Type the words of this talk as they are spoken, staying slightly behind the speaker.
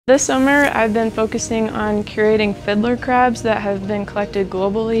This summer I've been focusing on curating fiddler crabs that have been collected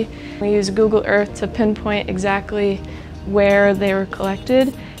globally. We use Google Earth to pinpoint exactly where they were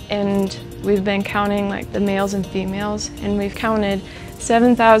collected, and we've been counting like the males and females, and we've counted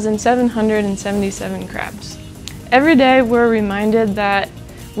 7,777 crabs. Every day we're reminded that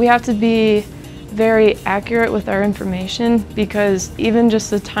we have to be very accurate with our information, because even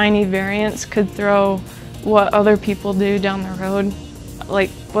just a tiny variance could throw what other people do down the road, like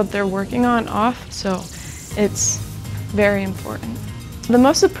what they're working on, off. So it's very important. The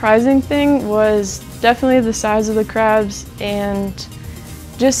most surprising thing was definitely the size of the crabs and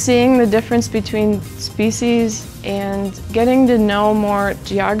just seeing the difference between species and getting to know more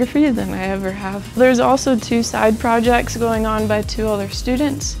geography than I ever have. There's also 2 side projects going on by 2 other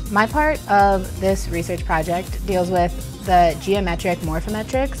students. My part of this research project deals with the geometric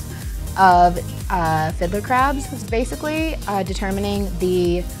morphometrics of fiddler crabs. It's basically determining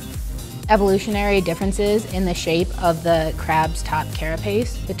the evolutionary differences in the shape of the crab's top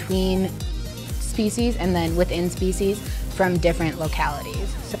carapace between species and then within species from different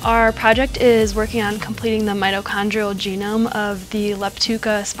localities. Our project is working on completing the mitochondrial genome of the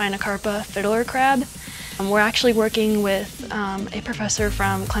Leptuca spinocarpa fiddler crab. We're actually working with a professor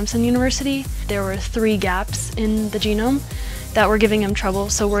from Clemson University. There were 3 gaps in the genome that were giving him trouble,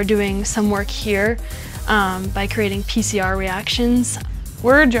 so we're doing some work here by creating PCR reactions.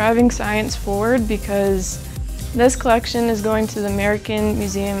 We're driving science forward because this collection is going to the American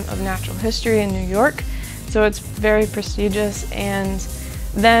Museum of Natural History in New York, so it's very prestigious, and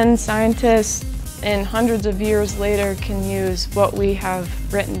then scientists in hundreds of years later can use what we have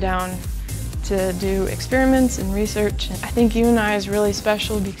written down to do experiments and research. I think UNI is really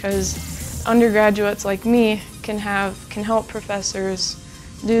special because undergraduates like me can help professors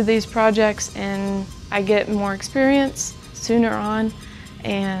do these projects, and I get more experience sooner on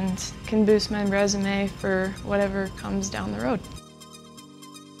and can boost my resume for whatever comes down the road.